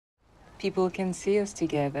People can see us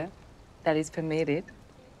together. That is permitted.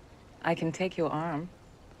 I can take your arm,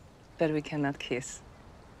 but we cannot kiss.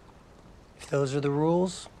 If those are the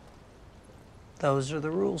rules, those are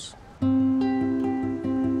the rules.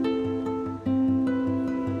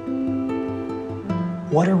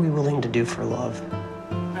 What are we willing to do for love?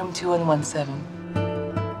 Room 2117.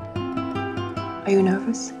 Are you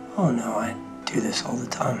nervous? Oh, no, I do this all the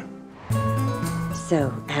time.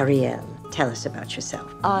 So, Ariel, tell us about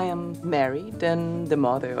yourself. I am married and the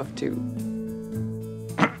mother of 2.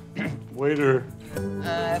 Waiter.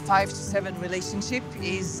 5 to 7 relationship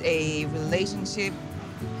is a relationship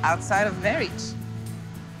outside of marriage.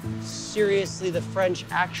 Seriously, the French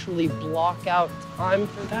actually block out time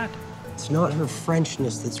for that? It's not her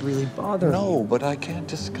Frenchness that's really bothering me. No, but I can't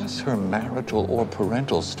discuss her marital or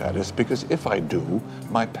parental status because if I do,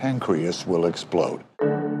 my pancreas will explode.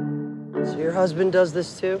 So your husband does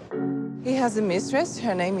this too? He has a mistress.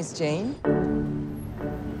 Her name is Jane.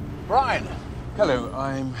 Brian. Hello,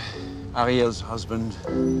 I'm Ariel's husband.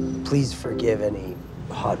 Please forgive any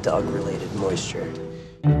hot dog-related moisture.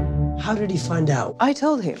 How did he find out? I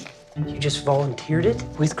told him. You just volunteered it?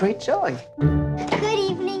 With great joy. Good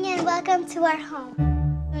evening and welcome to our home.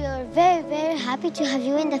 We are very, very happy to have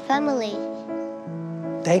you in the family.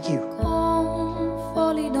 Thank you.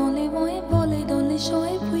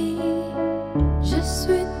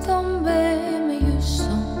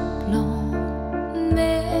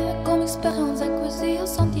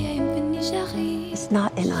 It's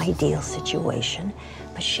not an ideal situation,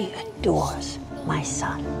 but she adores my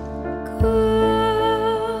son.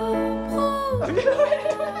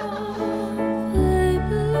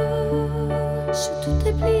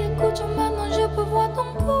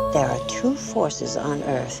 There are 2 forces on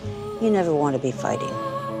Earth you never want to be fighting.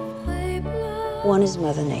 One is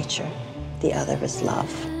Mother Nature, the other is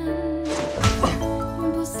love.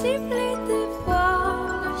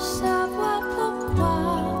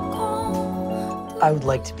 I would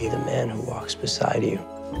like to be the man who walks beside you.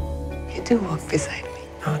 You do walk beside me.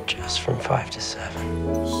 Not just from 5 to 7.